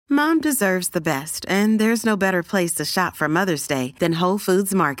Mom deserves the best, and there's no better place to shop for Mother's Day than Whole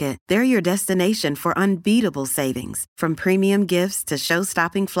Foods Market. They're your destination for unbeatable savings, from premium gifts to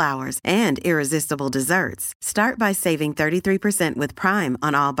show-stopping flowers and irresistible desserts. Start by saving 33% with Prime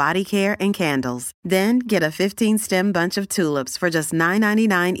on all body care and candles. Then get a 15-stem bunch of tulips for just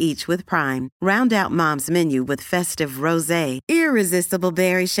 $9.99 each with Prime. Round out Mom's menu with festive rosé, irresistible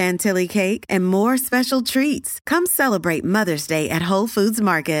berry chantilly cake, and more special treats. Come celebrate Mother's Day at Whole Foods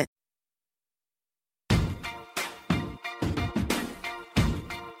Market.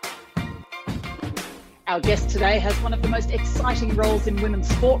 Our guest today has one of the most exciting roles in women's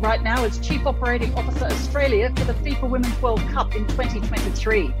sport right now as Chief Operating Officer Australia for the FIFA Women's World Cup in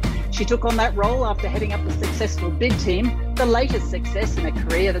 2023. She took on that role after heading up the successful bid team, the latest success in a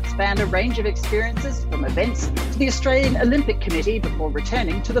career that spanned a range of experiences from events to the Australian Olympic Committee before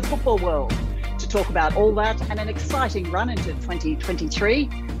returning to the football world. To talk about all that and an exciting run into 2023,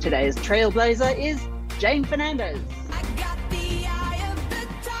 today's trailblazer is Jane Fernandez.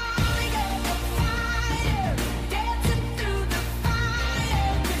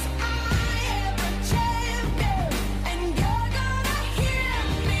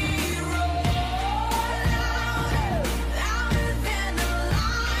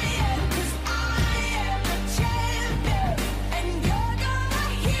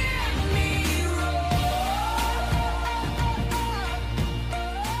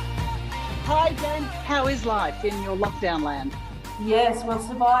 Hi Jen, how is life in your lockdown land? Yes, well,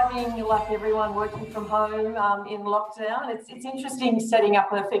 surviving like everyone, working from home in lockdown. It's interesting setting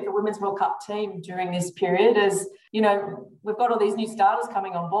up a FIFA Women's World Cup team during this period, as you know, we've got all these new starters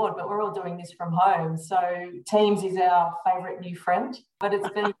coming on board, but we're all doing this from home. So Teams is our favourite new friend. But it's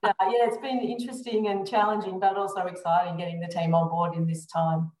been it's been interesting and challenging, but also exciting getting the team on board in this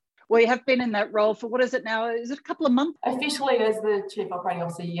time. Well, you have been in that role for, what is it now? Is it a couple of months? Officially as the Chief Operating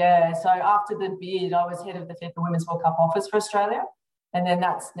Officer, yeah. So after the bid, I was head of the FIFA Women's World Cup office for Australia. And then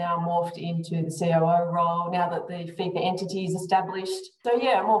that's now morphed into the COO role now that the FIFA entity is established. So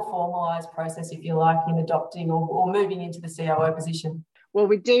yeah, a more formalised process, if you like, in adopting or moving into the COO position. Well,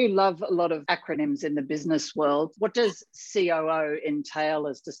 we do love a lot of acronyms in the business world. What does COO entail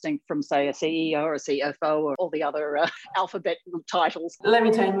as distinct from, say, a CEO or a CFO or all the other alphabet titles? Let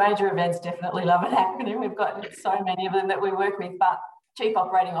me tell you, major events definitely love an acronym. We've got so many of them that we work with, but Chief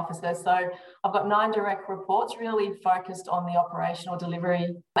Operating Officer. So I've got 9 direct reports really focused on the operational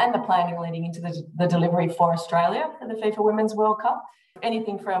delivery and the planning leading into the delivery for Australia for the FIFA Women's World Cup.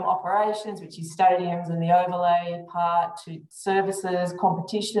 Anything from operations, which is stadiums and the overlay part, to services,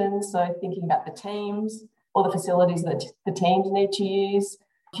 competitions, so thinking about the teams, all the facilities that the teams need to use,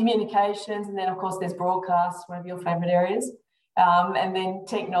 communications, and then of course there's broadcast, one of your favourite areas, and then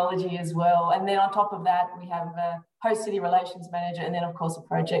technology as well. And then on top of that, we have a host city relations manager, and then of course a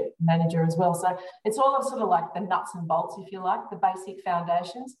project manager as well. So it's all of sort of like the nuts and bolts, if you like, the basic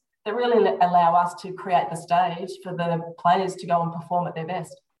foundations that really allow us to create the stage for the players to go and perform at their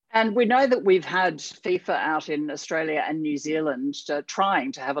best. And we know that we've had FIFA out in Australia and New Zealand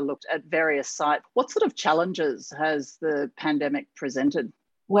trying to have a look at various sites. What sort of challenges has the pandemic presented?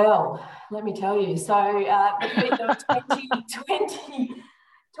 Well, let me tell you. So there were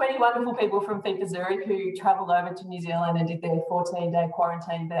 20 wonderful people from FIFA Zurich who travelled over to New Zealand and did their 14-day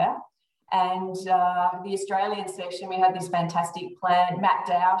quarantine there. And the Australian section, we had this fantastic plan mapped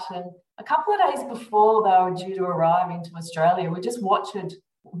out. And a couple of days before they were due to arrive into Australia, we just watched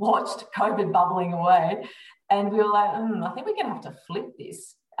COVID bubbling away. And we were like, I think we're going to have to flip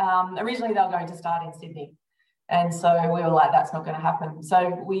this. Originally, they were going to start in Sydney. And so we were like, that's not going to happen.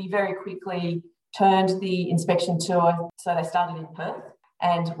 So we very quickly turned the inspection tour. So they started in Perth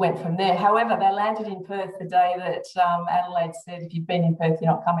and went from there. However, they landed in Perth the day that Adelaide said, if you've been in Perth, you're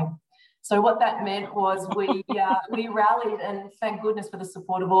not coming. So what that meant was we rallied, and thank goodness for the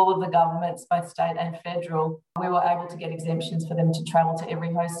support of all of the governments, both state and federal, we were able to get exemptions for them to travel to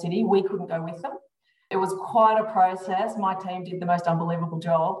every host city. We couldn't go with them. It was quite a process. My team did the most unbelievable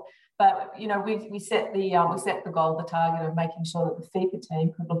job. But, you know, we set the goal, the target of making sure that the FIFA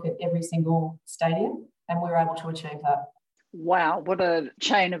team could look at every single stadium, and we were able to achieve that. Wow, what a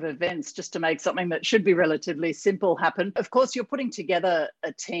chain of events just to make something that should be relatively simple happen. Of course, you're putting together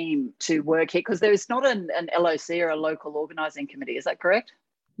a team to work here because there is not an LOC or a local organising committee. Is that correct?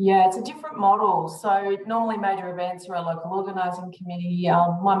 Yeah, it's a different model. So normally major events are a local organising committee.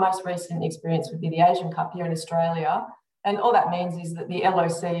 My most recent experience would be the Asian Cup here in Australia. And all that means is that the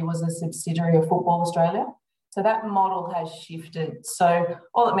LOC was a subsidiary of Football Australia. So that model has shifted. So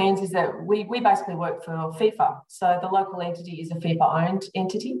all it means is that we basically work for FIFA. So the local entity is a FIFA-owned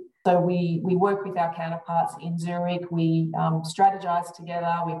entity. So we work with our counterparts in Zurich, we strategise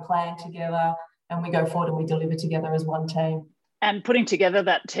together, we plan together, and we go forward and we deliver together as one team. And putting together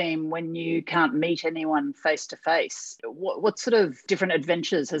that team when you can't meet anyone face to face, what sort of different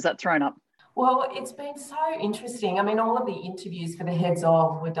adventures has that thrown up? Well, it's been so interesting. I mean, all of the interviews for the heads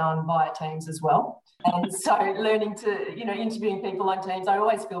of were done via Teams as well. And so learning to, interviewing people on Teams, I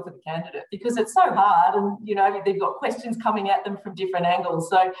always feel for the candidate because it's so hard and, they've got questions coming at them from different angles.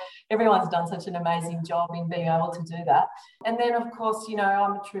 So everyone's done such an amazing job in being able to do that. And then, of course, I'm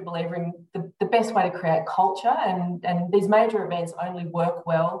a true believer in the best way to create culture and these major events only work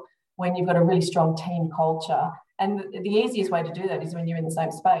well when you've got a really strong team culture. And the easiest way to do that is when you're in the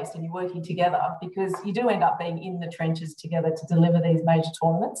same space and you're working together, because you do end up being in the trenches together to deliver these major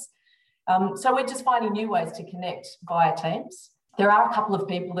tournaments. So we're just finding new ways to connect via Teams. There are a couple of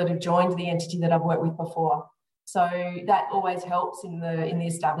people that have joined the entity that I've worked with before. So that always helps in the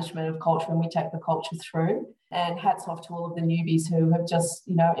establishment of culture when we take the culture through. And hats off to all of the newbies who have just,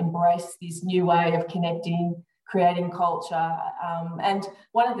 embraced this new way of connecting, creating culture. And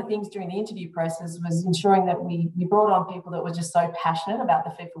one of the things during the interview process was ensuring that we brought on people that were just so passionate about the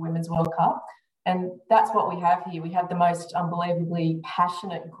FIFA Women's World Cup. And that's what we have here. We have the most unbelievably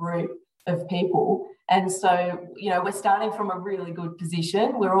passionate group of people. And so, we're starting from a really good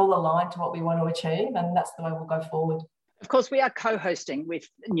position. We're all aligned to what we want to achieve, and that's the way we'll go forward. Of course, we are co-hosting with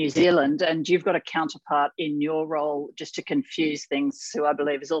New Zealand, and you've got a counterpart in your role, just to confuse things, who I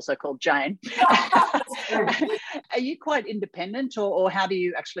believe is also called Jane. Are you quite independent, or how do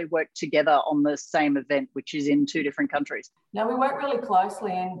you actually work together on the same event, which is in two different countries? No, we work really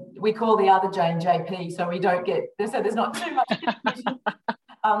closely, and we call the other Jane JP, so we don't get, so there's not too much confusion.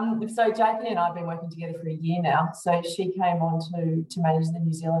 So JP and I have been working together for a year now. So she came on to manage the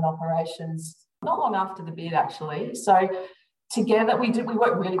New Zealand operations not long after the bid, actually. So together, we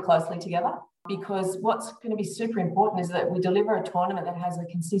work really closely together, because what's going to be super important is that we deliver a tournament that has a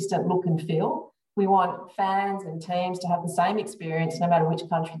consistent look and feel. We want fans and teams to have the same experience no matter which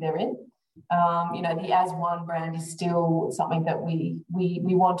country they're in. The As One brand is still something that we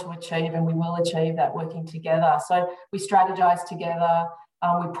want to achieve, and we will achieve that working together. So we strategize together,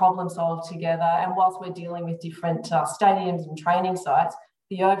 we problem solve together, and whilst we're dealing with different stadiums and training sites,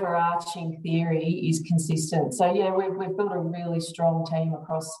 the overarching theory is consistent. So yeah, we've built a really strong team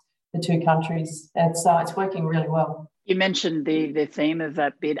across the two countries, and so it's working really well. You mentioned the theme of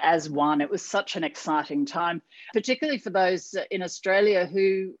that bid, As One. It was such an exciting time, particularly for those in Australia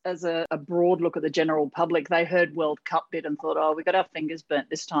who, as a broad look at the general public, they heard World Cup bid and thought, oh, we got our fingers burnt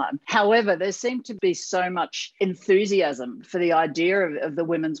this time. However, there seemed to be so much enthusiasm for the idea of the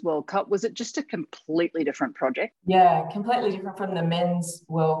Women's World Cup. Was it just a completely different project? Yeah, completely different from the Men's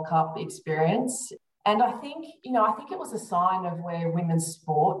World Cup experience. And I think it was a sign of where women's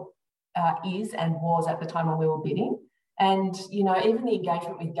sport is and was at the time when we were bidding. And, even the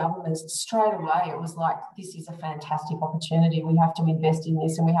engagement with governments, straight away, it was like, this is a fantastic opportunity. We have to invest in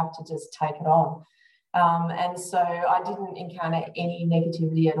this and we have to just take it on. And so I didn't encounter any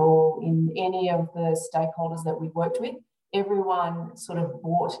negativity at all in any of the stakeholders that we worked with. Everyone sort of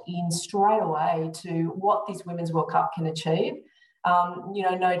bought in straight away to what this Women's World Cup can achieve.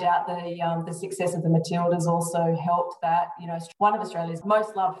 No doubt the success of the Matildas also helped that, one of Australia's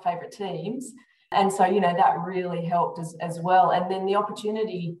most loved favourite teams. And so, that really helped as well. And then the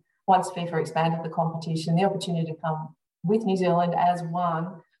opportunity, once FIFA expanded the competition, the opportunity to come with New Zealand as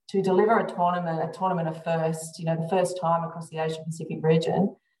one to deliver a tournament of first, the first time across the Asia Pacific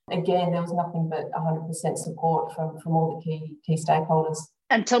region. Again, there was nothing but 100% support from all the key stakeholders.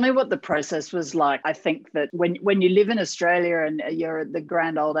 And tell me what the process was like. I think that when you live in Australia and you're at the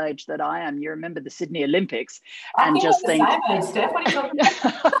grand old age that I am, you remember the Sydney Olympics and just think, same age, Steph. What are you talking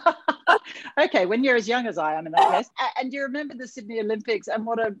about? Okay, when you're as young as I am in that case. And you remember the Sydney Olympics and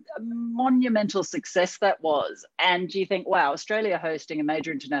what a monumental success that was. And you think, wow, Australia hosting a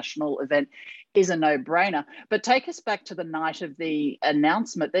major international event is a no-brainer. But take us back to the night of the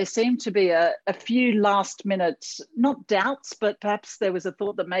announcement. There seemed to be a few last-minute, not doubts, but perhaps there was a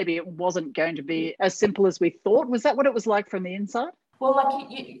thought that maybe it wasn't going to be as simple as we thought. Was that what it was like from the inside? Well,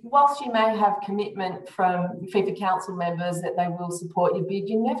 whilst you may have commitment from FIFA Council members that they will support your bid,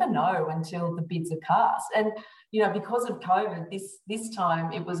 you never know until the bids are cast. And because of COVID, this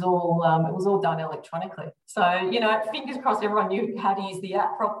time it was all done electronically. So fingers crossed, everyone knew how to use the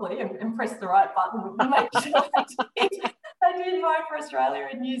app properly and press the right button and make sure they did vote for Australia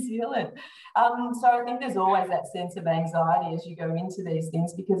and New Zealand. So I think there's always that sense of anxiety as you go into these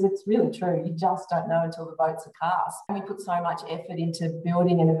things, because it's really true. You just don't know until the votes are cast. And we put so much effort into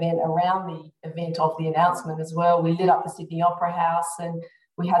building an event around the event of the announcement as well. We lit up the Sydney Opera House and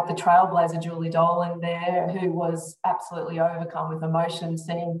We had the trailblazer, Julie Dolan, there, who was absolutely overcome with emotion,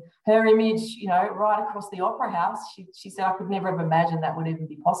 seeing her image, you know, right across the Opera House. She said, I could never have imagined that would even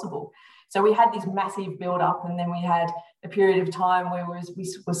be possible. So we had this massive build-up, and then we had a period of time where we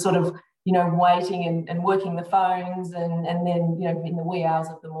were sort of, you know, waiting and working the phones, and then, you know, in the wee hours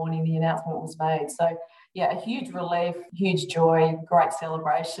of the morning, the announcement was made. So, yeah, a huge relief, huge joy, great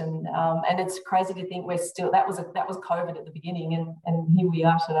celebration, and it's crazy to think we're still. That was COVID at the beginning, and here we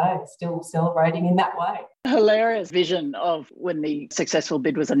are today, still celebrating in that way. Hilarious vision of when the successful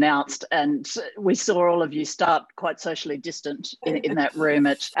bid was announced, and we saw all of you start quite socially distant in that room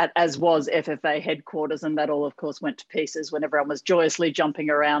at as was FFA headquarters, and that all, of course, went to pieces when everyone was joyously jumping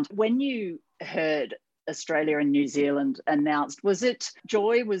around. When you heard Australia and New Zealand announced, was it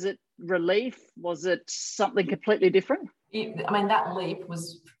joy? Was it relief? Was it something completely different? I mean, that leap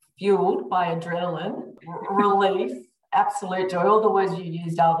was fueled by adrenaline, relief, absolute joy. All the words you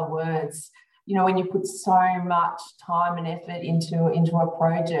used are the words. You know, when you put so much time and effort into a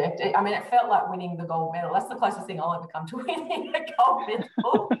project, I mean, it felt like winning the gold medal. That's the closest thing I'll ever come to winning a gold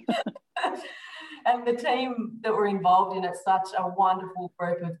medal. And the team that were involved in it, such a wonderful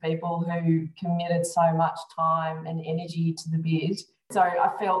group of people who committed so much time and energy to the bid. So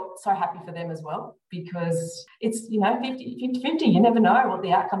I felt so happy for them as well, because it's, you know, 50-50. You never know what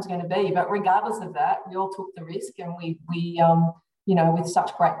the outcome's going to be. But regardless of that, we all took the risk, and we you know, with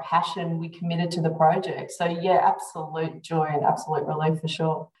such great passion, we committed to the project. So, yeah, absolute joy and absolute relief for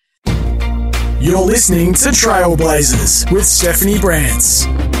sure. You're listening to Trailblazers with Stephanie Brantz.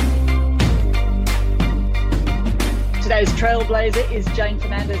 Today's Trailblazer is Jane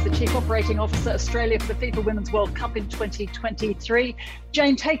Fernandez, the Chief Operating Officer, Australia, for the FIFA Women's World Cup in 2023.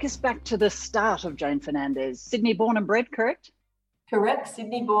 Jane, take us back to the start of Jane Fernandez. Sydney born and bred, correct? Correct.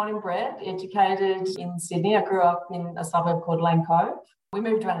 Sydney born and bred, educated in Sydney. I grew up in a suburb called Lane Cove. We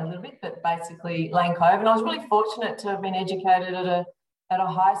moved around a little bit, but basically Lane Cove. And I was really fortunate to have been educated at a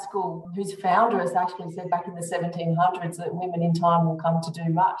high school whose founder has actually said back in the 1700s that women in time will come to do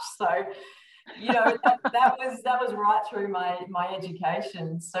much. So, you know, that was right through my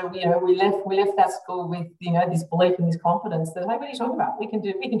education. So, you know, we left that school with, you know, this belief and this confidence that, hey, what are you talking about? We can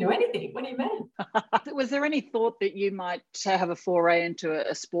do anything. What do you mean? Was there any thought that you might have a foray into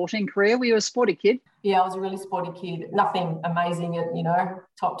a sporting career? Were you a sporty kid? Yeah, I was a really sporty kid. Nothing amazing at, you know,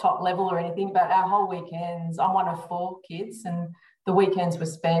 top level or anything, but our whole weekends, I'm one of 4 kids, and the weekends were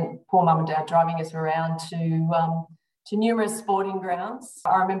spent, poor mum and dad driving us around to numerous sporting grounds.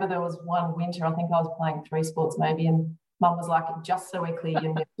 I remember there was one winter, I think I was playing 3 sports maybe, and mum was like, just so we're clear,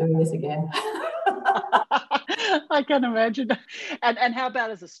 you're never doing this again. I can imagine. And how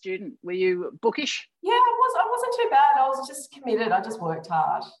about as a student? Were you bookish? Yeah, I wasn't too bad. I was just committed. I just worked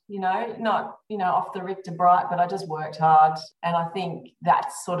hard, you know, not, you know, off the Richter Bright, but I just worked hard. And I think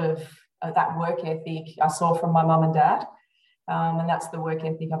that's sort of that work ethic I saw from my mum and dad. And that's the work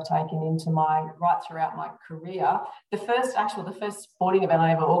ethic I've taken into right throughout my career. The first sporting event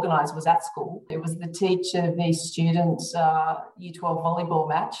I ever organised was at school. It was the teacher v student Year 12 volleyball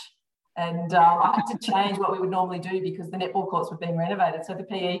match. And I had to change what we would normally do because the netball courts were being renovated. So the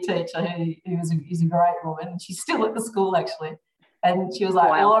PE teacher, who is a great woman, she's still at the school actually, and she was like,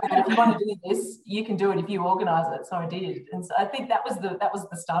 wow. Well, if you want to do this, you can do it if you organise it. So I did. And so I think that was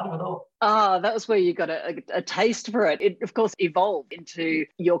the start of it all. That was where you got a taste for it. It, of course, evolved into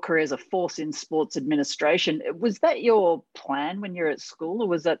your career as a force in sports administration. Was that your plan when you were at school, or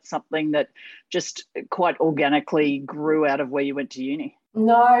was that something that just quite organically grew out of where you went to uni?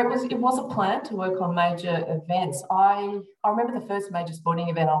 No, it was a plan to work on major events. I remember the first major sporting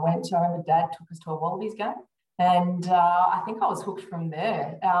event I went to. I remember Dad took us to a Wallabies game, and I think I was hooked from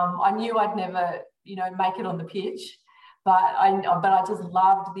there. I knew I'd never, you know, make it on the pitch, but I just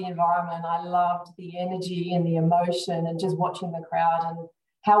loved the environment. I loved the energy and the emotion, and just watching the crowd and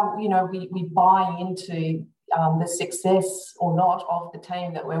how, you know, we buy into the success or not of the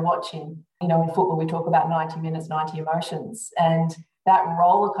team that we're watching. You know, in football we talk about 90 minutes, 90 emotions, and that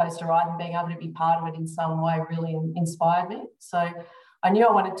roller coaster ride and being able to be part of it in some way really inspired me. So I knew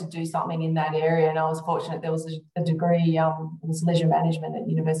I wanted to do something in that area, and I was fortunate there was a degree, it was leisure management at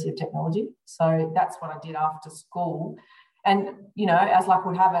University of Technology. So that's what I did after school. And, you know, as luck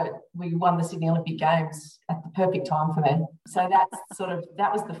would have it, we won the Sydney Olympic Games at the perfect time for me. So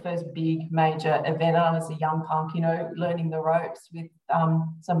that was the first big major event. I was a young punk, you know, learning the ropes with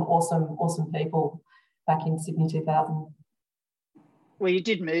some awesome people back in Sydney 2000. Well, you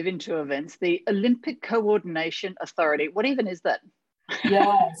did move into events. The Olympic Coordination Authority, what even is that?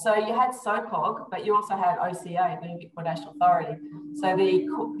 Yeah, so you had SOCOG, but you also had OCA, the Olympic Coordination Authority. So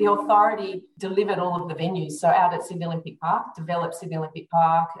the authority delivered all of the venues. So out at Sydney Olympic Park, developed Sydney Olympic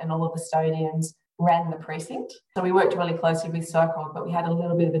Park, and all of the stadiums ran the precinct. So we worked really closely with SOCOG, but we had a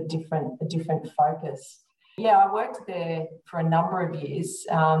little bit of a different focus. Yeah, I worked there for a number of years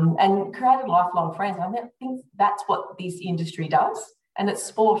and created lifelong friends. I think that's what this industry does, and it's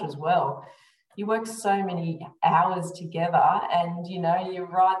sport as well. You work so many hours together and, you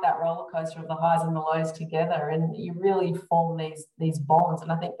ride that roller coaster of the highs and the lows together, and you really form these bonds.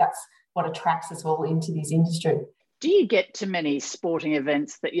 And I think that's what attracts us all into this industry. Do you get to many sporting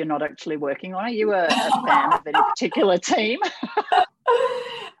events that you're not actually working on? Are you a fan of any particular team?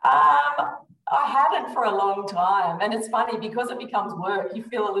 I haven't for a long time. And it's funny because it becomes work, you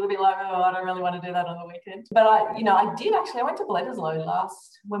feel a little bit like, oh, I don't really want to do that on the weekend. But I went to Bledisloe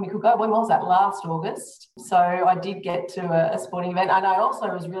when was that? Last August. So I did get to a sporting event. And I also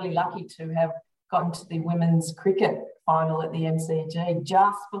was really lucky to have gotten to the women's cricket final at the MCG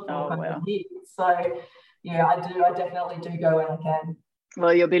just before COVID hit. So yeah, I definitely do go when I can.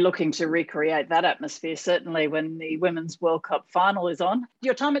 Well, you'll be looking to recreate that atmosphere, certainly when the Women's World Cup final is on.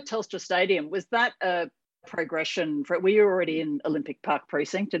 Your time at Telstra Stadium, was that a progression? Were you already in Olympic Park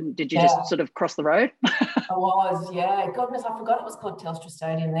precinct and did you just sort of cross the road? I was, yeah. Goodness, I forgot it was called Telstra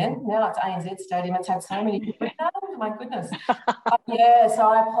Stadium then. Now it's ANZ Stadium. It's had so many people. Oh, my goodness. So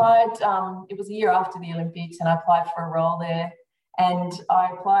I applied, it was a year after the Olympics, and I applied for a role there. And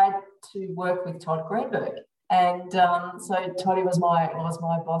I applied to work with Todd Greenberg. And so Toddy was my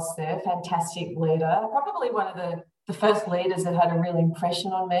boss there, fantastic leader, probably one of the first leaders that had a real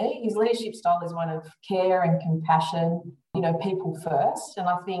impression on me. His leadership style is one of care and compassion, people first. And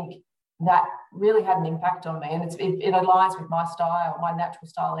I think that really had an impact on me. And it aligns with my style, my natural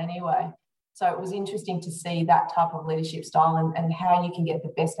style anyway. So it was interesting to see that type of leadership style and how you can get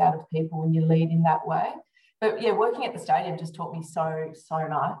the best out of people when you lead in that way. But yeah, working at the stadium just taught me so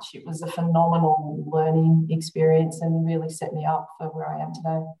much. It was a phenomenal learning experience and really set me up for where I am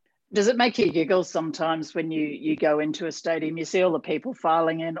today. Does it make you giggle sometimes when you go into a stadium, you see all the people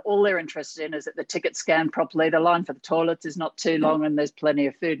filing in, all they're interested in is that the ticket's scanned properly, the line for the toilets is not too long, and there's plenty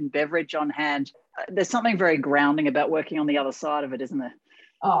of food and beverage on hand. There's something very grounding about working on the other side of it, isn't there?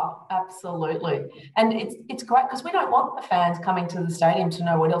 Oh, absolutely. And it's great because we don't want the fans coming to the stadium to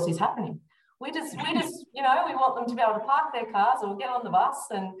know what else is happening. We just, we want them to be able to park their cars or get on the bus,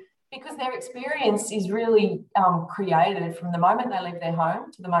 and because their experience is really created from the moment they leave their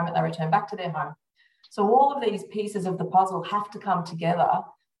home to the moment they return back to their home. So all of these pieces of the puzzle have to come together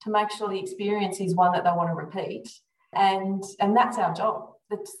to make sure the experience is one that they want to repeat. And that's our job.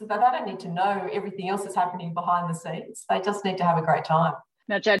 They don't need to know everything else that's happening behind the scenes. They just need to have a great time.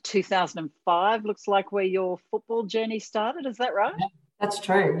 Now, Jade, 2005 looks like where your football journey started. Is that right? That's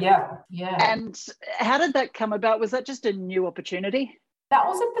true. Yeah. And how did that come about? Was that just a new opportunity? That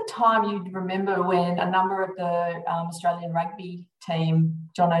was at the time, you'd remember, when a number of the Australian rugby team,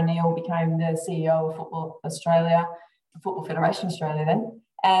 John O'Neill became the CEO of Football Australia, Football Federation Australia then,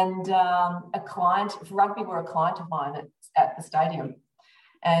 and a client, rugby were a client of mine at the stadium.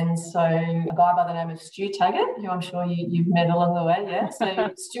 And so a guy by the name of Stu Taggart, who I'm sure you've met along the way, yeah. So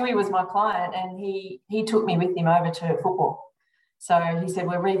Stewie was my client, and he took me with him over to football. So he said,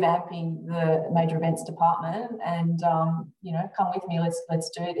 we're revamping the major events department and, come with me, let's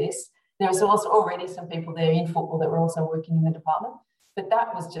do this. There was also already some people there in football that were also working in the department. But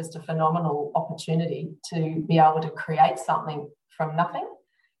that was just a phenomenal opportunity to be able to create something from nothing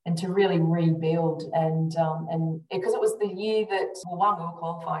and to really rebuild. And because it was the year that, we were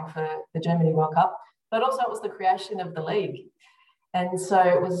qualifying for the Germany World Cup, but also it was the creation of the league. And so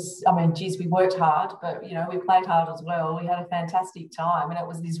it was, we worked hard, but, we played hard as well. We had a fantastic time, and it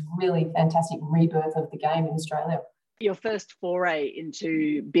was this really fantastic rebirth of the game in Australia. Your first foray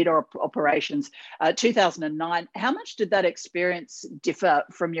into bid operations, 2009, how much did that experience differ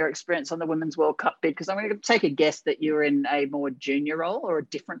from your experience on the Women's World Cup bid? Because I'm going to take a guess that you were in a more junior role or a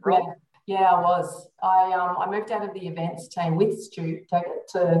different role. Yeah, I was. I moved out of the events team with Stu Taggart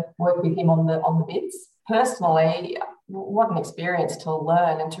to work with him on the bids. Personally, what an experience to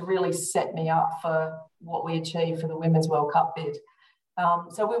learn and to really set me up for what we achieved for the Women's World Cup bid.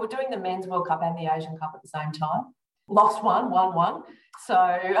 So we were doing the Men's World Cup and the Asian Cup at the same time. Lost one, won one.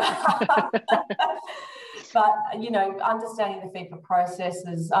 So, but, understanding the FIFA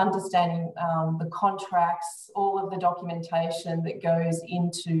processes, understanding the contracts, all of the documentation that goes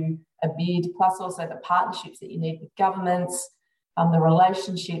into a bid, plus also the partnerships that you need with governments, the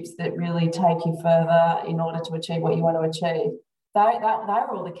relationships that really take you further in order to achieve what you want to achieve. They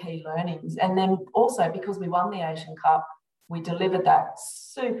were all the key learnings. And then also, because we won the Asian Cup, We delivered that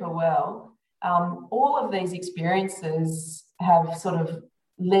super well. All of these experiences have sort of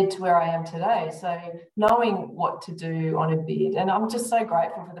led to where I am today. So knowing what to do on a bid, and I'm just so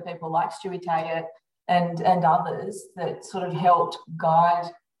grateful for the people like Stewie Taggart and others that sort of helped guide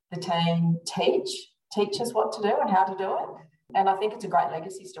the team, teach us what to do and how to do it. And I think it's a great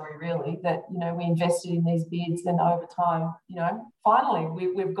legacy story, really, that, you know, we invested in these bids and over time, you know, finally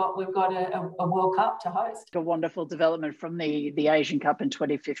we've got a World Cup to host. A wonderful development from the Asian Cup in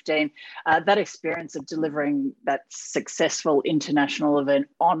 2015. That experience of delivering that successful international event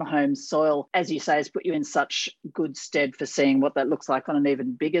on home soil, as you say, has put you in such good stead for seeing what that looks like on an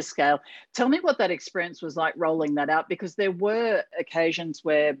even bigger scale. Tell me what that experience was like rolling that out, because there were occasions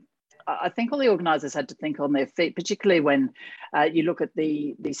where I think all the organisers had to think on their feet, particularly when you look at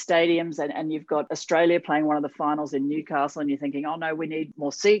the stadiums and you've got Australia playing one of the finals in Newcastle and you're thinking, oh no, we need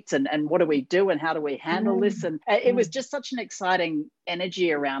more seats and what do we do and how do we handle this? And it was just such an exciting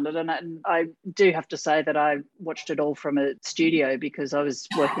energy around it. And I do have to say that I watched it all from a studio because I was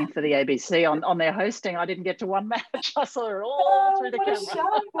working for the ABC on their hosting. I didn't get to one match. I saw it all through the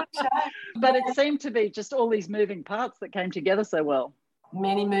camera. What a shame. But it seemed to be just all these moving parts that came together so well.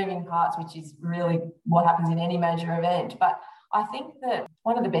 Many moving parts, which is really what happens in any major event. But I think that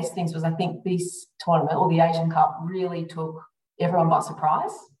one of the best things was I think this tournament, or the Asian Cup, really took everyone by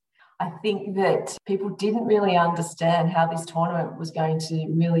surprise. I think that people didn't really understand how this tournament was going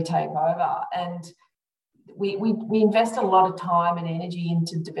to really take over. And we invested a lot of time and energy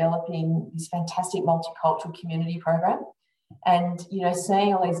into developing this fantastic multicultural community program. And, you know,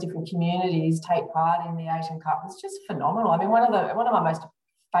 seeing all these different communities take part in the Asian Cup was just phenomenal. I mean, one of my most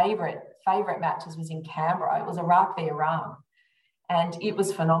favourite matches was in Canberra. It was Iraq v Iran, and it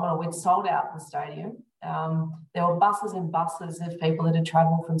was phenomenal. We'd sold out the stadium. There were buses and buses of people that had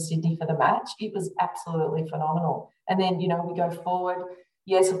travelled from Sydney for the match. It was absolutely phenomenal. And then, you know, we go forward.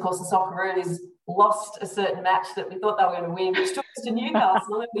 Yes, of course, the Socceroos lost a certain match that we thought they were going to win, which took us to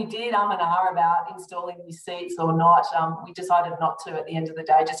Newcastle. And we did and ah about installing these seats or not. We decided not to at the end of the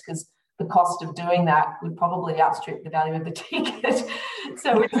day, just because the cost of doing that would probably outstrip the value of the ticket.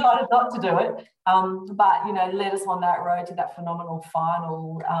 So we decided not to do it. But, you know, led us on that road to that phenomenal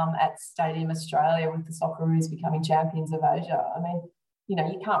final at Stadium Australia with the Socceroos becoming champions of Asia. I mean, you know,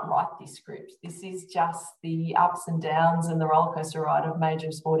 you can't write this script. This is just the ups and downs and the rollercoaster ride of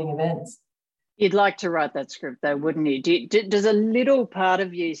major sporting events. You'd like to write that script though, wouldn't you? Does a little part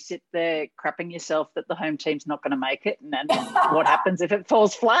of you sit there crapping yourself that the home team's not going to make it, and what happens if it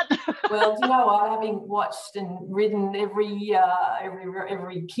falls flat? Well, do you know what? Having watched and ridden every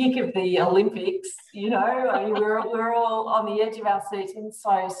kick of the Olympics, you know, I mean, we're all on the edge of our seats and so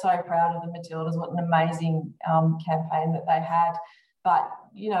proud of the Matildas. What an amazing campaign that they had. But,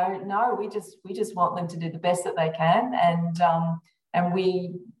 you know, no, we just want them to do the best that they can, and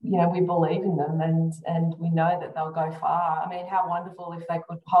we, you know, we believe in them and we know that they'll go far. I mean, how wonderful if they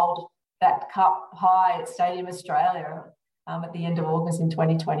could hold that cup high at Stadium Australia at the end of August in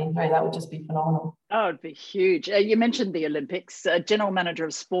 2023. That would just be phenomenal. Oh, it'd be huge. You mentioned the Olympics. General Manager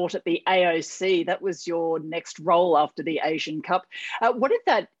of Sport at the AOC, that was your next role after the Asian Cup. What did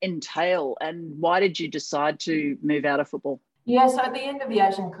that entail and why did you decide to move out of football? Yeah, so at the end of the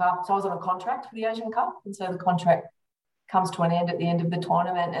Asian Cup, so I was on a contract for the Asian Cup, and so the contract comes to an end at the end of the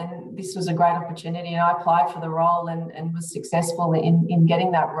tournament, and this was a great opportunity, and I applied for the role and was successful in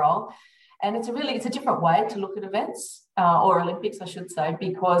getting that role. And it's a different way to look at events, or Olympics, I should say,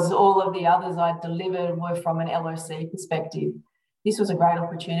 because all of the others I delivered were from an LOC perspective. This was a great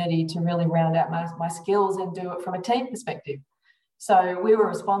opportunity to really round out my skills and do it from a team perspective. So we were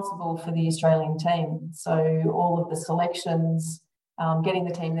responsible for the Australian team. So all of the selections, getting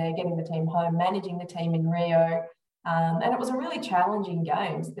the team there, getting the team home, managing the team in Rio. And it was a really challenging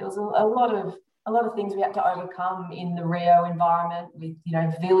games. There was a lot of things we had to overcome in the Rio environment with, you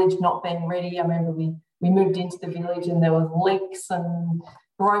know, village not being ready. I remember we moved into the village and there was leaks and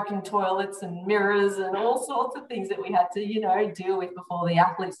broken toilets and mirrors and all sorts of things that we had to, you know, deal with before the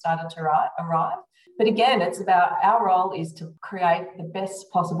athletes started to arrive. But again, it's about our role is to create the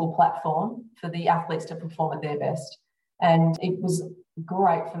best possible platform for the athletes to perform at their best. And it was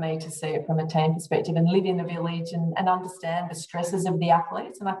great for me to see it from a team perspective and live in the village and understand the stresses of the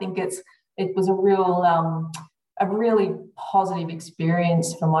athletes. And I think it was a really positive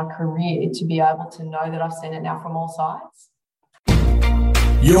experience for my career to be able to know that I've seen it now from all sides.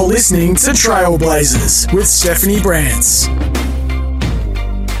 You're listening to Trailblazers with Stephanie Brantz.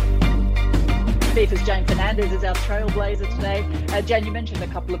 FIFA's Jane Fernandez is our trailblazer today. Jane, you mentioned a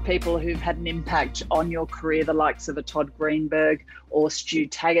couple of people who've had an impact on your career, the likes of a Todd Greenberg or Stu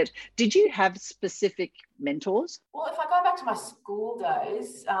Taggart. Did you have specific mentors? Well, if I go back to my school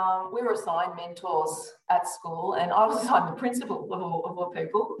days, we were assigned mentors at school, and I was assigned the principal of all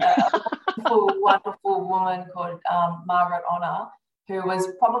people, a wonderful woman called Margaret Honor, who was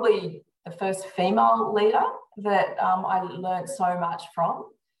probably the first female leader that I learned so much from.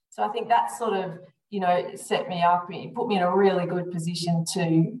 So I think that sort of, set me up, it put me in a really good position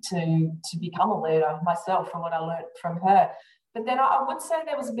to become a leader myself from what I learned from her. But then I would say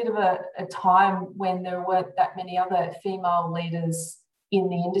there was a bit of a time when there weren't that many other female leaders in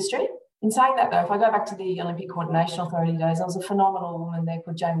the industry. In saying that, though, if I go back to the Olympic Coordination Authority days, there was a phenomenal woman there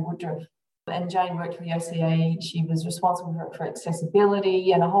called Jane Woodruff. And Jane worked for the OCA. She was responsible for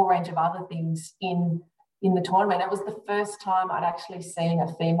accessibility and a whole range of other things in the tournament. It was the first time I'd actually seen a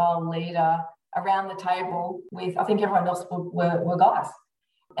female leader around the table with, I think everyone else were guys.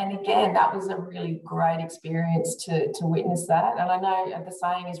 And again, that was a really great experience to witness that. And I know the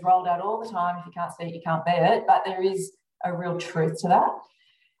saying is rolled out all the time, if you can't see it, you can't bear it, but there is a real truth to that.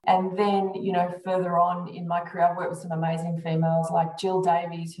 And then, further on in my career, I've worked with some amazing females like Jill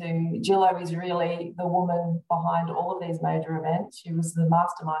Davies, Jillo is really the woman behind all of these major events. She was the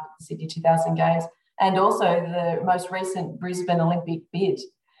mastermind of the Sydney 2000 Games and also the most recent Brisbane Olympic bid.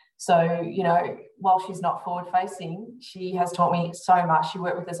 So, while she's not forward-facing, she has taught me so much. She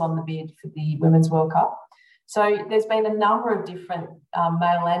worked with us on the bid for the Women's World Cup. So there's been a number of different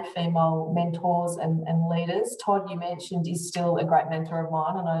male and female mentors and leaders. Todd, you mentioned, is still a great mentor of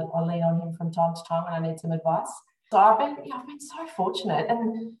mine, and I lean on him from time to time when I need some advice. So I've been so fortunate.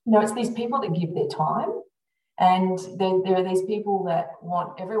 And, it's these people that give their time. And there are these people that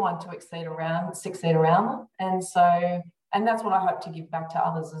want everyone to succeed around them. And that's what I hope to give back to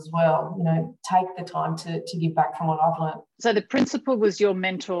others as well. Take the time to give back from what I've learned. So the principal was your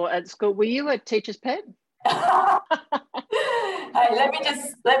mentor at school. Were you a teacher's pet? Hey, let me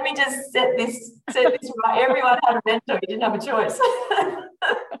just set this right. Everyone had a mentor. You didn't have a choice.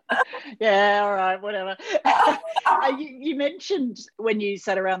 Yeah, all right, whatever. You mentioned when you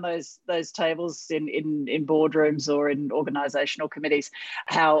sat around those tables in boardrooms or in organisational committees,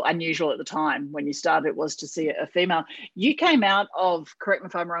 how unusual at the time when you started it was to see a female. You came out of, correct me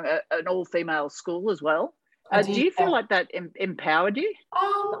if I'm wrong, an all-female school as well. Do you feel like that empowered you?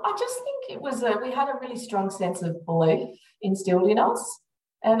 I just think it was we had a really strong sense of belief instilled in us.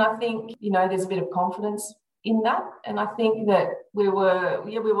 And I think, there's a bit of confidence in that. And I think that we were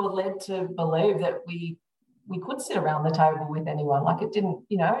led to believe that we could sit around the table with anyone. Like it didn't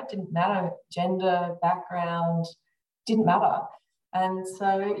matter, gender, background, didn't matter. And so,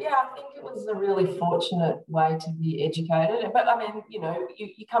 I think it was a really fortunate way to be educated. But I mean,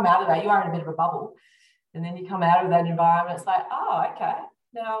 you come out of that, you are in a bit of a bubble. And then you come out of that environment, it's like, oh, okay,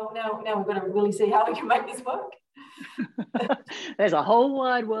 now we've got to really see how we can make this work. There's a whole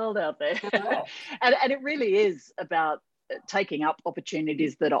wide world out there. Yeah. and it really is about taking up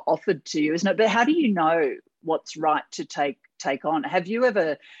opportunities that are offered to you, isn't it? But how do you know what's right to take on? Have you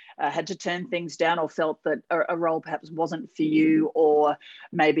ever had to turn things down or felt that a role perhaps wasn't for you, or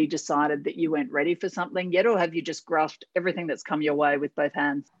maybe decided that you weren't ready for something yet? Or have you just grasped everything that's come your way with both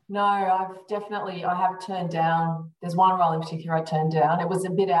hands? No, I have turned down. There's one role in particular I turned down. It was a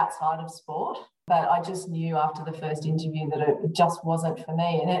bit outside of sport, but I just knew after the first interview that it just wasn't for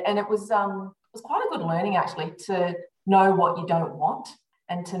me. And it was quite a good learning, actually, to know what you don't want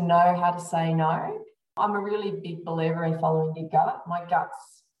and to know how to say no. I'm a really big believer in following your gut. My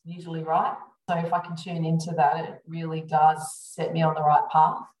gut's usually right. So if I can tune into that, it really does set me on the right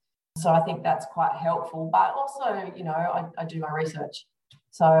path. So I think that's quite helpful. But also, I do my research.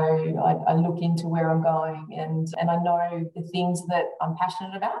 So I look into where I'm going and I know the things that I'm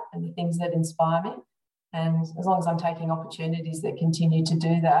passionate about and the things that inspire me. And as long as I'm taking opportunities that continue to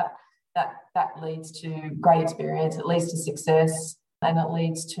do that, that leads to great experience, it leads to success, and it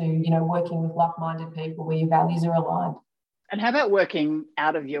leads to, working with like-minded people where your values are aligned. And how about working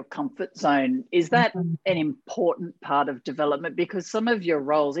out of your comfort zone? Is that an important part of development? Because some of your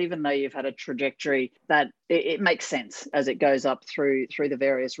roles, even though you've had a trajectory that it makes sense as it goes up through the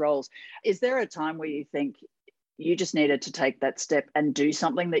various roles, is there a time where you think you just needed to take that step and do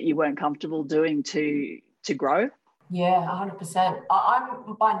something that you weren't comfortable doing to grow? Yeah, 100%.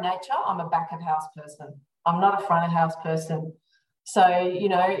 I'm by nature, I'm a back of house person. I'm not a front of house person. So,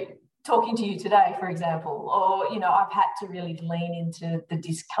 talking to you today, for example, or, I've had to really lean into the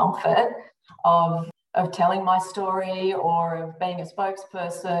discomfort of telling my story or of being a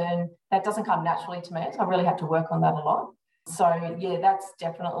spokesperson. That doesn't come naturally to me. So I really had to work on that a lot. So, yeah, that's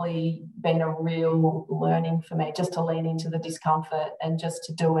definitely been a real learning for me, just to lean into the discomfort and just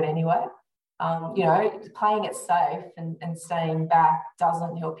to do it anyway. Playing it safe and staying back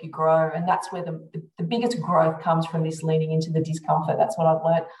doesn't help you grow. And that's where the biggest growth comes, from this leaning into the discomfort. That's what I've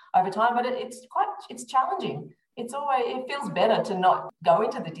learned over time. But it's challenging. It feels better to not go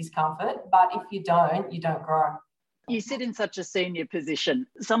into the discomfort, but if you don't grow. You sit in such a senior position.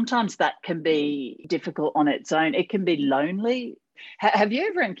 Sometimes that can be difficult on its own. It can be lonely. Have you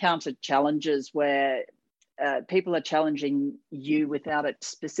ever encountered challenges where people are challenging you without it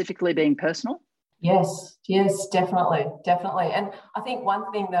specifically being personal? Yes, definitely. And I think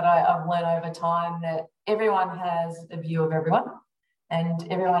one thing that I've learned over time, that everyone has a view of everyone, and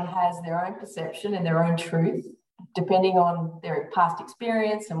everyone has their own perception and their own truth, depending on their past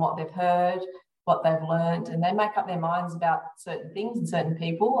experience and what they've heard, what they've learned, and they make up their minds about certain things and certain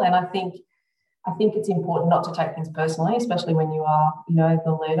people. And I think it's important not to take things personally, especially when you are,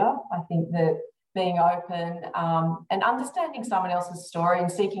 the leader. I think that being open and understanding someone else's story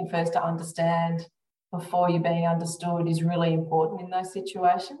and seeking first to understand before you're being understood is really important in those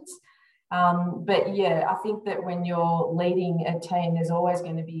situations. But yeah, I think that when you're leading a team, there's always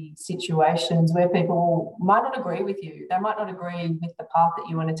going to be situations where people might not agree with you. They might not agree with the path that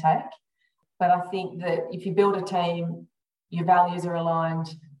you want to take. But I think that if you build a team, your values are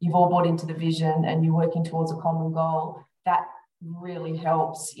aligned, you've all bought into the vision, and you're working towards a common goal, that really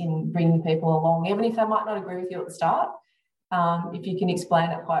helps in bringing people along, even if they might not agree with you at the start. If you can explain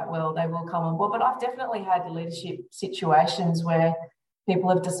it quite well, they will come on board. But I've definitely had leadership situations where people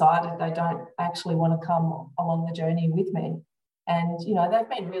have decided they don't actually want to come along the journey with me. And, they've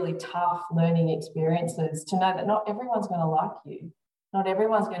been really tough learning experiences to know that not everyone's going to like you. Not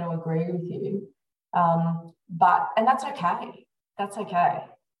everyone's going to agree with you. And that's okay. That's okay.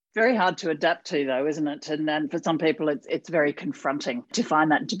 Very hard to adapt to, though, isn't it? And then for some people, it's very confronting to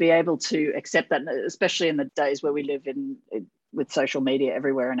find that, to be able to accept that, especially in the days where we live in with social media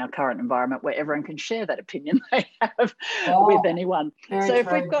everywhere in our current environment, where everyone can share that opinion they have with anyone. So true.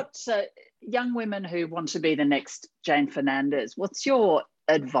 If we've got young women who want to be the next Jane Fernandez, what's your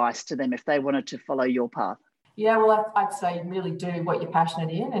advice to them if they wanted to follow your path? Yeah, well, I'd say really do what you're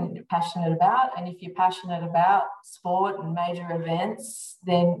passionate in and passionate about. And if you're passionate about sport and major events,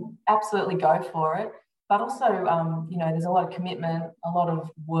 then absolutely go for it. But also, there's a lot of commitment, a lot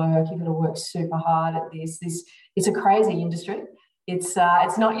of work. You've got to work super hard at this. It's a crazy industry. It's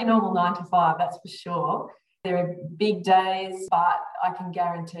not your normal 9 to 5, that's for sure. There are big days, but I can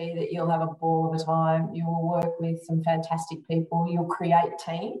guarantee that you'll have a ball of a time. You will work with some fantastic people. You'll create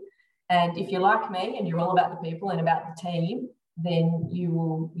team. And if you're like me and you're all about the people and about the team, then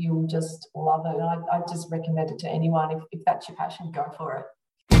you'll just love it. And I just recommend it to anyone. If that's your passion, go for it.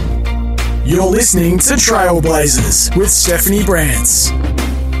 You're listening to Trailblazers with Stephanie Brantz.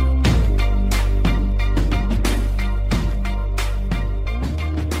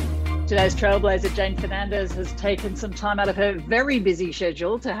 Today's Trailblazer, Jane Fernandez, has taken some time out of her very busy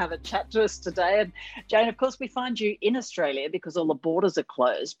schedule to have a chat to us today. And Jane, of course, we find you in Australia because all the borders are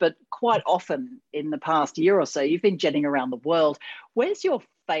closed, but quite often in the past year or so, you've been jetting around the world. Where's your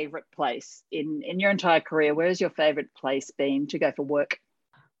favourite place in your entire career? Where's your favourite place been to go for work?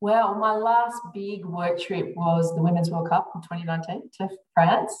 Well, my last big work trip was the Women's World Cup in 2019 to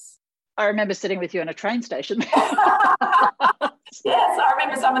France. I remember sitting with you in a train station. Yes, I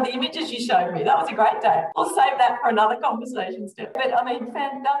remember some of the images you showed me. That was a great day. We'll save that for another conversation, Steph. But that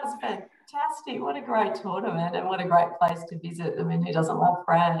was fantastic. What a great tournament and what a great place to visit. I mean, who doesn't love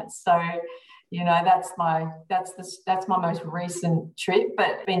France? So, that's my most recent trip,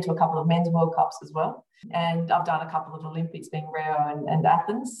 but been to a couple of men's World Cups as well. And I've done a couple of Olympics, being Rio and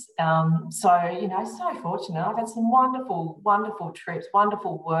Athens. So fortunate. I've had some wonderful, wonderful trips,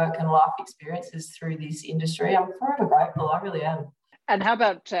 wonderful work and life experiences through this industry. I'm forever grateful. I really am. And how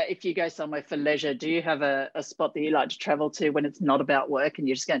about if you go somewhere for leisure, do you have a spot that you like to travel to when it's not about work and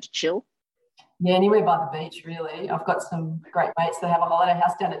you're just going to chill? Yeah, anywhere by the beach, really. I've got some great mates that have a holiday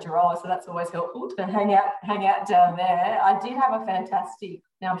house down at Gerollo, so that's always helpful to hang out down there. I did have a fantastic,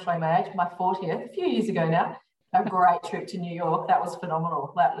 now I'm showing my age, my 40th, a few years ago now, a great trip to New York. That was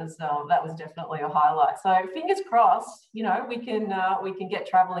phenomenal. That was definitely a highlight. So fingers crossed, we can get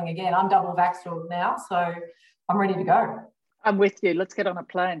travelling again. I'm double vaxxed now, so I'm ready to go. I'm with you. Let's get on a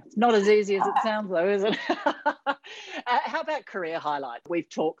plane. It's not as easy as it sounds, though, is it? How about career highlights? We've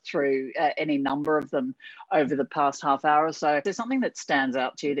talked through any number of them over the past half hour or so. Is there something that stands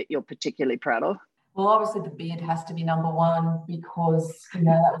out to you that you're particularly proud of? Well, obviously the bid has to be number one because, that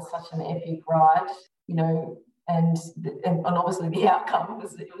was such an epic ride, and obviously the outcome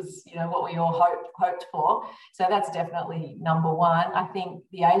was what we all hoped for. So that's definitely number one. I think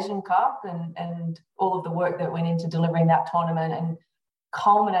the Asian Cup and all of the work that went into delivering that tournament and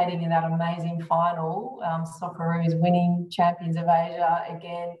culminating in that amazing final, Socceroos winning champions of Asia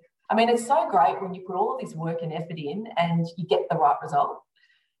again. I mean, it's so great when you put all of this work and effort in and you get the right result.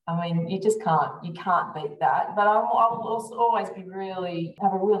 I mean, you can't beat that. But I will also always have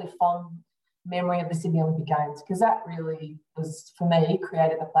a really fond memory of the Sydney Olympic Games, because that really was, for me,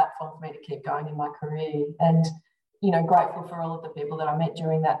 created the platform for me to keep going in my career. And, grateful for all of the people that I met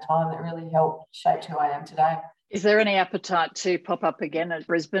during that time that really helped shape who I am today. Is there any appetite to pop up again at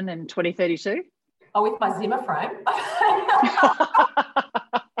Brisbane in 2032? Oh, with my Zimmer frame.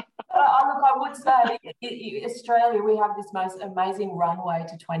 I would say Australia, we have this most amazing runway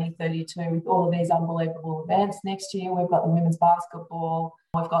to 2032 with all of these unbelievable events. Next year, we've got the women's basketball,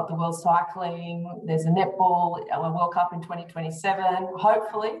 we've got the world cycling, there's a netball, a World Cup in 2027.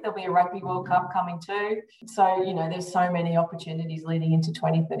 Hopefully, there'll be a rugby World Cup coming too. So, there's so many opportunities leading into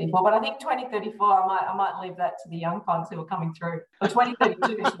 2034. But I think 2034, I might leave that to the young punks who are coming through. Or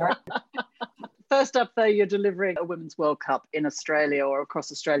 2032, sorry. First up, though, you're delivering a Women's World Cup in Australia or across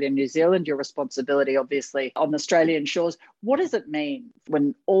Australia and New Zealand. Your responsibility, obviously, on Australian shores. What does it mean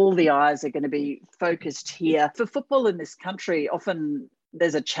when all the eyes are going to be focused here? For football in this country, often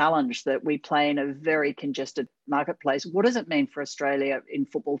there's a challenge that we play in a very congested marketplace. What does it mean for Australia in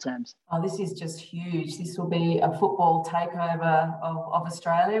football terms? Oh, this is just huge. This will be a football takeover of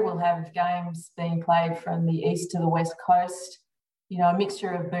Australia. We'll have games being played from the east to the west coast. A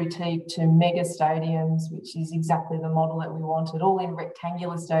mixture of boutique to mega stadiums, which is exactly the model that we wanted, all in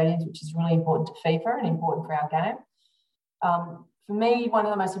rectangular stadiums, which is really important to FIFA and important for our game. For me, one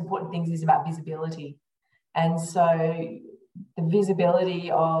of the most important things is about visibility. And so the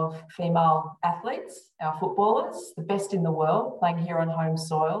visibility of female athletes, our footballers, the best in the world, playing here on home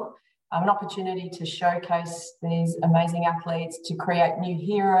soil, an opportunity to showcase these amazing athletes, to create new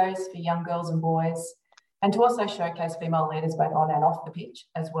heroes for young girls and boys, and to also showcase female leaders both on and off the pitch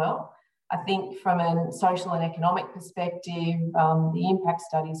as well. I think from a social and economic perspective, the impact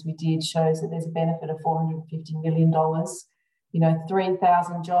studies we did shows that there's a benefit of $450 million.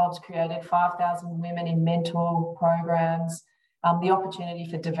 3,000 jobs created, 5,000 women in mentor programs. The opportunity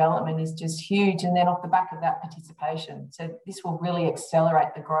for development is just huge. And then off the back of that, participation. So this will really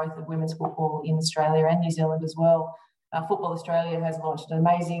accelerate the growth of women's football in Australia and New Zealand as well. Football Australia has launched an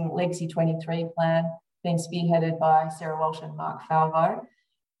amazing Legacy 23 plan, being spearheaded by Sarah Walsh and Mark Falvo.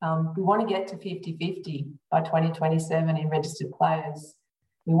 We want to get to 50-50 by 2027 in registered players.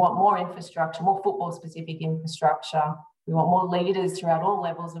 We want more infrastructure, more football-specific infrastructure. We want more leaders throughout all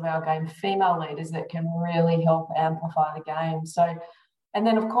levels of our game, female leaders that can really help amplify the game. So, and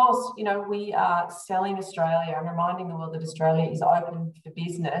then, of course, we are selling Australia and reminding the world that Australia is open for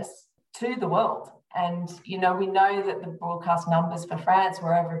business to the world. And, we know that the broadcast numbers for France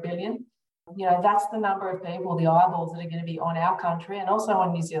were over 1 billion. That's the number of people, the eyeballs that are going to be on our country and also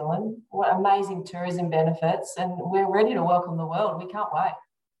on New Zealand. What amazing tourism benefits. And we're ready to welcome the world. We can't wait.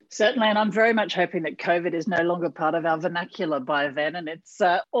 Certainly, and I'm very much hoping that COVID is no longer part of our vernacular by then, and it's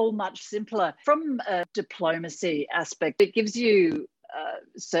all much simpler. From a diplomacy aspect, it gives you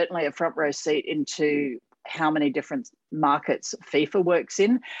certainly a front row seat into how many different markets FIFA works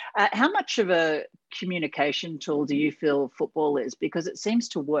in. How much of a communication tool do you feel football is? Because it seems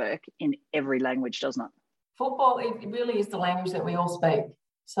to work in every language, doesn't it? Football, it really is the language that we all speak.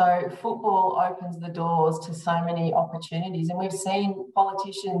 So football opens the doors to so many opportunities. And we've seen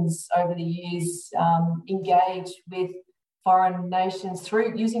politicians over the years engage with foreign nations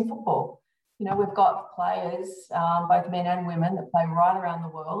through using football. We've got players, both men and women, that play right around the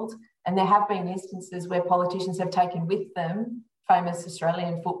world. And there have been instances where politicians have taken with them famous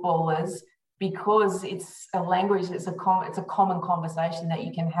Australian footballers because it's a language, it's a common conversation that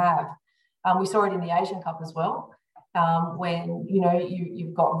you can have. We saw it in the Asian Cup as well. When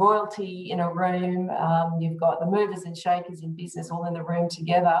you've got royalty in a room, you've got the movers and shakers in business all in the room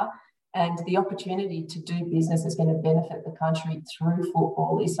together, and the opportunity to do business is going to benefit the country through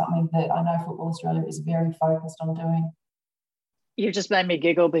football is something that I know Football Australia is very focused on doing. You just made me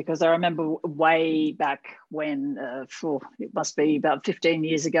giggle because I remember way back when, it must be about 15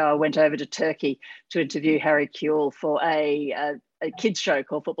 years ago, I went over to Turkey to interview Harry Kewell for a kids show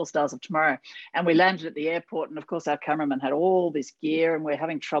called Football Stars of Tomorrow. And we landed at the airport, and of course our cameraman had all this gear and we're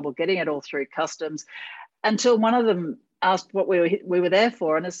having trouble getting it all through customs until one of them asked what we were there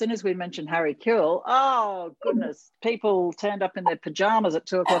for, and as soon as we mentioned Harry Kewell, oh goodness, people turned up in their pajamas at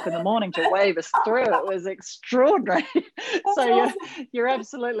 2:00 in the morning to wave us through. It was extraordinary. So you're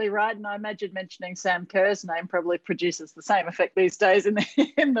absolutely right, and I imagine mentioning Sam Kerr's name probably produces the same effect these days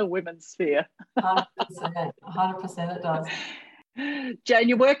in the women's sphere. 100% it does. Jane,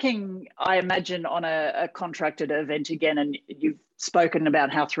 you're working, I imagine, on a contracted event again, and you've spoken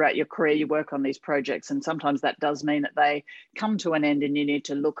about how throughout your career you work on these projects, and sometimes that does mean that they come to an end and you need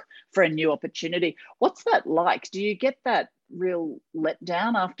to look for a new opportunity. What's that like? Do you get that real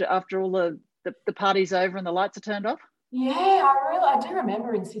letdown after all the party's over and the lights are turned off? Yeah, I do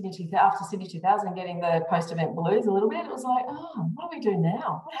remember in after Sydney 2000 getting the post-event blues a little bit. It was like, oh, what do we do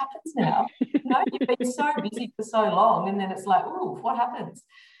now? What happens now? You've been so busy for so long, and then it's like, oh, what happens?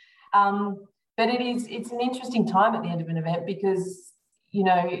 But it's an interesting time at the end of an event because,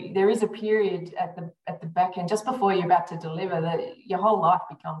 there is a period at the back end just before you're about to deliver that your whole life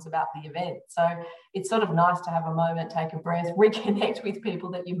becomes about the event. So it's sort of nice to have a moment, take a breath, reconnect with people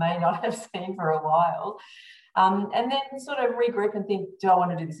that you may not have seen for a while. And then sort of regroup and think, do I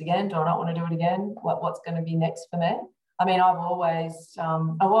want to do this again? Do I not want to do it again? What's going to be next for me? I mean, I've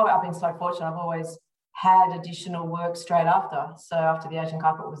been so fortunate. I've always had additional work straight after. So after the Asian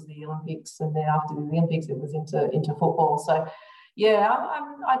Cup, it was the Olympics, and then after the Olympics, it was into football. So yeah,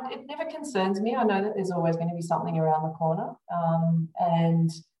 it never concerns me. I know that there's always going to be something around the corner, and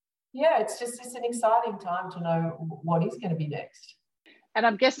yeah, it's an exciting time to know what is going to be next. And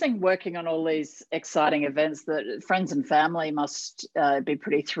I'm guessing working on all these exciting events that friends and family must be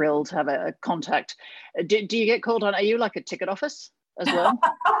pretty thrilled to have a contact. Do you get called on? Are you like a ticket office as well?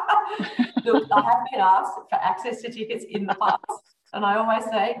 Look, I have been asked for access to tickets in the past, and I always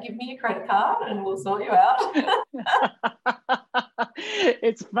say, give me your credit card and we'll sort you out.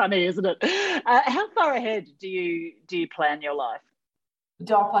 It's funny, isn't it? How far ahead do you plan your life?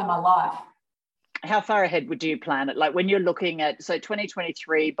 Do I plan my life? How far ahead would you plan it? Like when you're looking at, so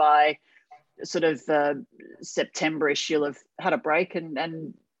 2023 by sort of September-ish, you'll have had a break,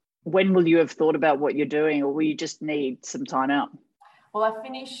 and when will you have thought about what you're doing, or will you just need some time out? Well, I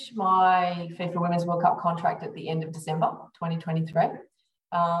finish my FIFA Women's World Cup contract at the end of December 2023.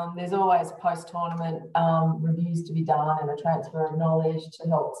 There's always post-tournament reviews to be done and a transfer of knowledge to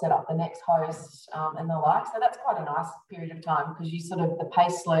help set up the next host and the like. So that's quite a nice period of time because the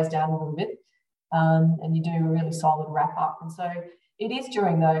pace slows down a little bit. And you do a really solid wrap up. And so it is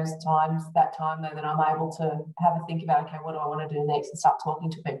during that time though, that I'm able to have a think about, okay, what do I want to do next, and start talking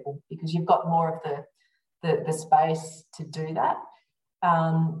to people, because you've got more of the space to do that.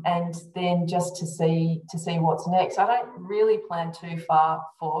 And then just to see what's next. I don't really plan too far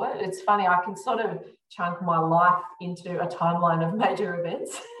forward. It's funny, I can sort of chunk my life into a timeline of major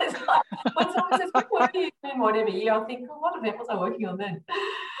events. It's like when someone says, what are you doing whatever year, I think, what event was I working on then?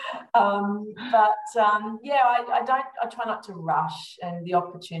 I try not to rush, and the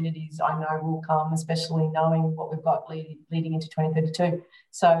opportunities I know will come, especially knowing what we've got leading into 2032.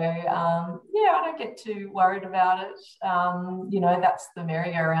 So I don't get too worried about it. That's the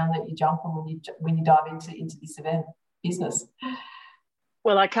merry-go-round that you jump on when you dive into this event business.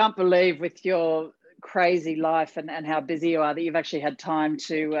 Well, I can't believe with your crazy life and how busy you are that you've actually had time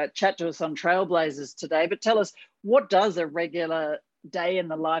to chat to us on Trailblazers today. But tell us, what does a regular day in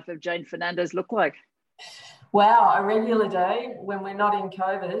the life of Jane Fernandez look like? Wow, a regular day when we're not in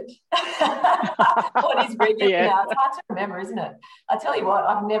COVID. What is regular now? It's hard to remember, isn't it? I tell you what,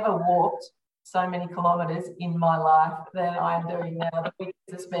 I've never walked so many kilometres in my life than I am doing now. The weeks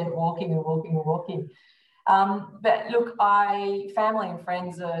are spent walking and walking and walking. But look, family and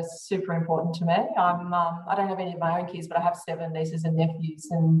friends are super important to me. I don't have any of my own kids, but I have 7 nieces and nephews,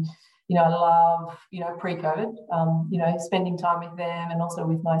 and I love, pre-COVID, spending time with them and also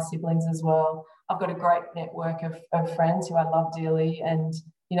with my siblings as well. I've got a great network of friends who I love dearly, and,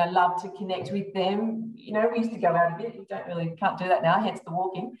 love to connect with them. We used to go out a bit. We can't do that now, hence the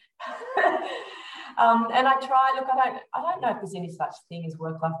walking. And I try, I don't know if there's any such thing as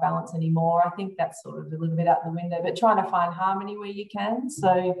work-life balance anymore. I think that's sort of a little bit out the window, but trying to find harmony where you can.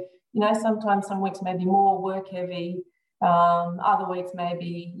 So, sometimes some weeks may be more work heavy. Other weeks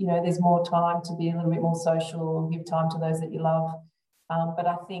maybe, there's more time to be a little bit more social or give time to those that you love. But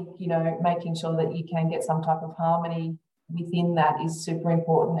I think, making sure that you can get some type of harmony within that is super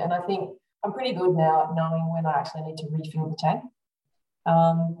important. And I think I'm pretty good now at knowing when I actually need to refill the tank.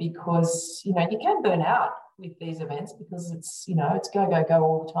 Because, you can burn out with these events because it's go, go, go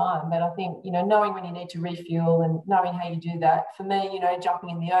all the time. But I think, knowing when you need to refuel and knowing how you do that, for me, jumping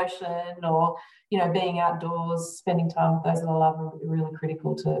in the ocean or, being outdoors, spending time with those that I love are really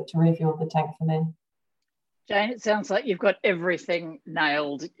critical to refuel the tank for me. Jane, it sounds like you've got everything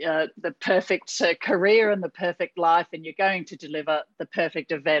nailed, the perfect career and the perfect life, and you're going to deliver the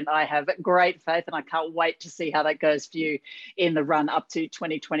perfect event. I have great faith, and I can't wait to see how that goes for you in the run up to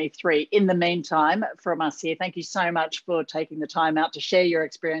 2023. In the meantime, from us here, thank you so much for taking the time out to share your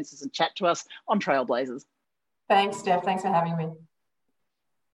experiences and chat to us on Trailblazers. Thanks, Steph. Thanks for having me.